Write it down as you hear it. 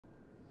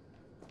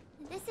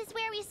This is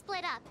where we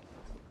split up.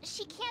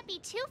 She can't be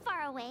too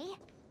far away.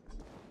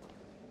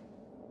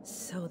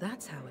 So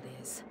that's how it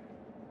is.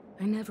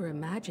 I never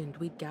imagined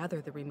we'd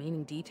gather the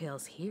remaining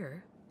details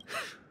here.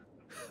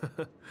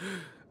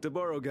 To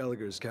borrow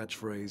Gallagher's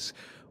catchphrase,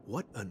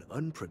 what an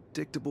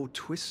unpredictable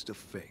twist of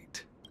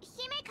fate.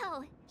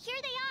 Himeko, here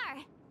they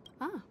are.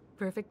 Ah,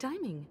 perfect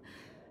timing.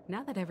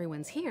 Now that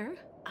everyone's here,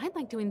 I'd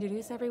like to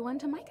introduce everyone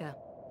to Micah,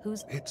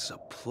 who's... It's a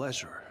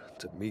pleasure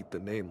to meet the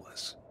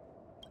Nameless.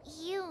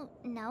 You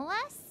know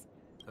us?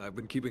 I've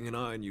been keeping an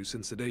eye on you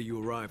since the day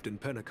you arrived in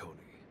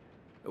Penacony.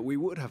 We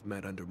would have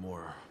met under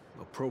more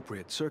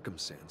appropriate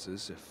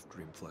circumstances if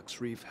Dreamflux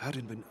Reef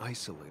hadn't been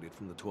isolated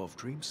from the 12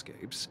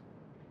 Dreamscapes.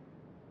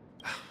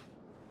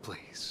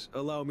 Please,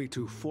 allow me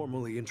to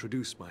formally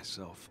introduce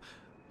myself.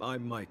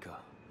 I'm Micah,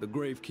 the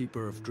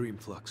Gravekeeper of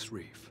Dreamflux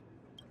Reef.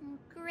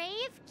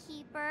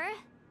 Gravekeeper?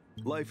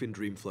 Life in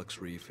Dreamflux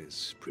Reef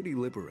is pretty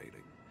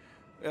liberating.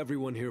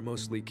 Everyone here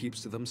mostly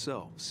keeps to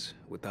themselves,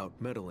 without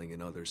meddling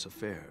in others'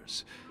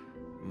 affairs.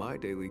 My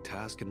daily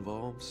task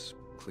involves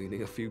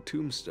cleaning a few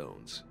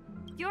tombstones.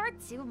 You're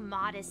too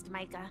modest,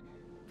 Micah.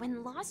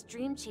 When lost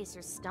dream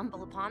chasers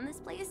stumble upon this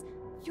place,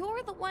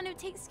 you're the one who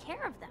takes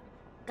care of them,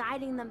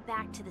 guiding them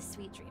back to the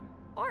sweet dream,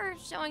 or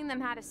showing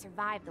them how to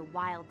survive the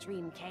wild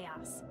dream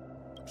chaos.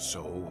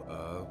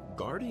 So,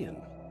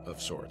 guardian of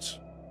sorts.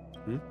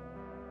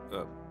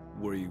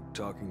 Were you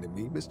talking to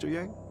me, Mr.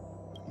 Yang?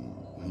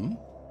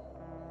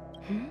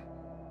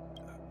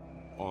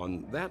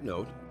 On that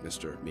note,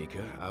 Mr.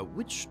 Mika,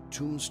 which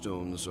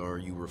tombstones are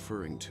you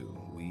referring to?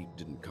 We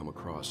didn't come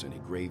across any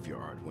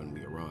graveyard when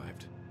we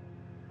arrived.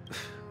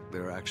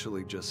 They're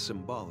actually just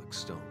symbolic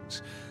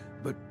stones.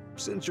 But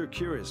since you're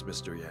curious,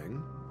 Mr.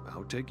 Yang,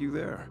 I'll take you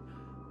there.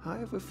 I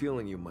have a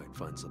feeling you might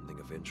find something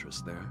of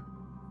interest there.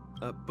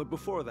 But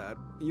before that,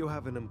 you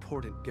have an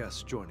important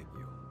guest joining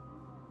you.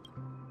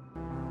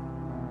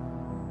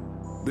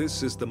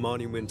 This is the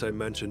monument I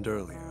mentioned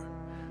earlier.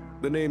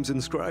 The names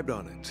inscribed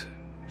on it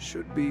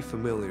should be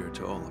familiar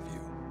to all of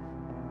you.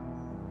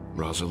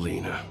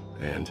 Rosalina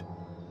and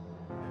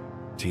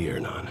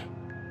Tiernan.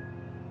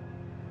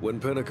 When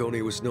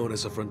Penacony was known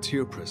as a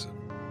frontier prison,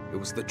 it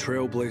was the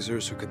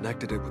Trailblazers who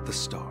connected it with the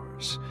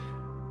stars.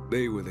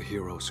 They were the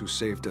heroes who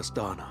saved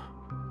Astana,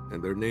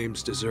 and their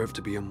names deserve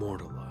to be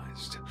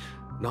immortalized,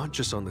 not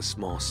just on this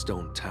small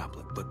stone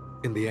tablet, but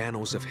in the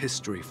annals of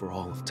history for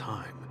all of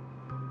time.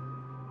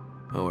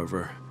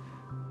 However,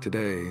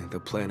 today, the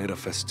planet of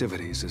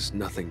festivities is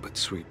nothing but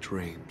sweet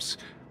dreams.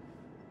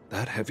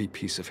 That heavy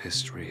piece of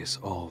history is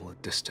all a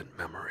distant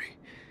memory.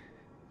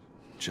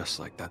 Just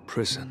like that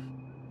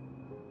prison.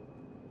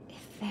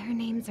 If their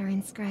names are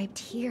inscribed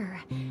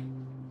here,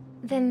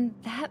 then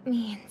that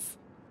means...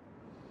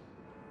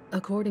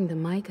 According to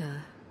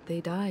Micah,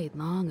 they died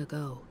long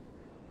ago.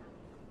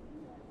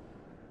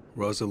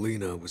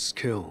 Rosalina was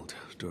killed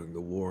during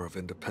the War of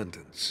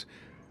Independence.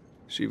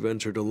 She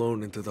ventured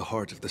alone into the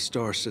heart of the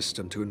star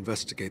system to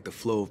investigate the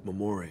flow of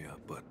Memoria,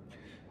 but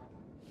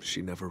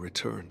she never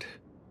returned.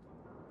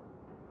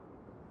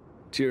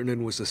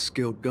 Tiernan was a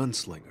skilled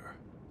gunslinger,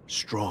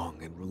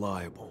 strong and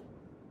reliable.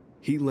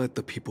 He led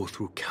the people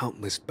through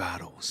countless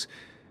battles,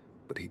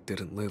 but he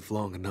didn't live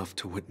long enough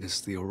to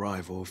witness the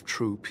arrival of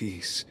true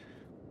peace.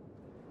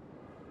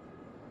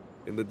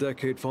 In the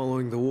decade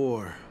following the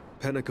war,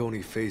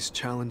 Penacony faced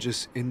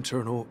challenges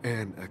internal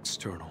and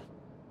external.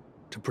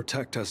 To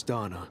protect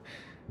Astana,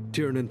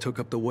 Tiernan took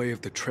up the way of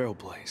the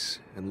Trailblaze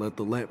and led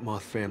the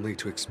Lampmoth family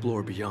to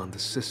explore beyond the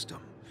system,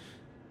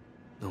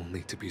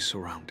 only to be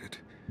surrounded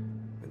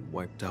and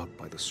wiped out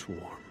by the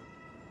Swarm.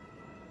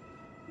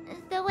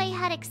 Though I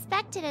had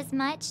expected as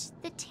much,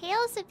 the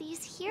tales of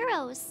these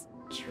heroes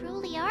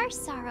truly are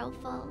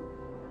sorrowful.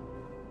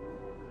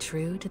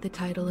 True to the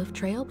title of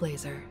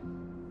Trailblazer,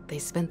 they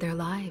spent their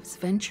lives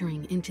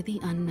venturing into the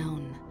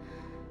unknown.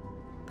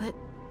 But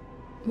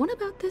what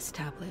about this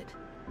tablet?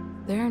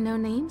 There are no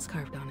names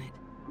carved on it.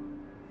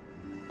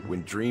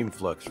 When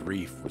Dreamflux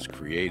Reef was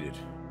created,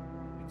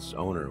 its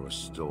owner was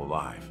still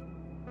alive.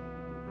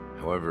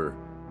 However,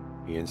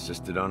 he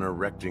insisted on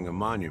erecting a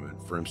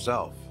monument for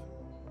himself,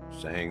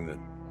 saying that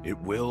it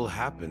will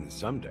happen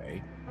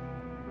someday.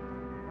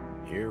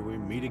 Here we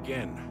meet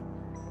again.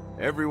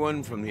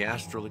 Everyone from the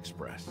Astral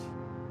Express.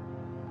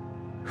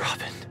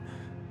 Robin.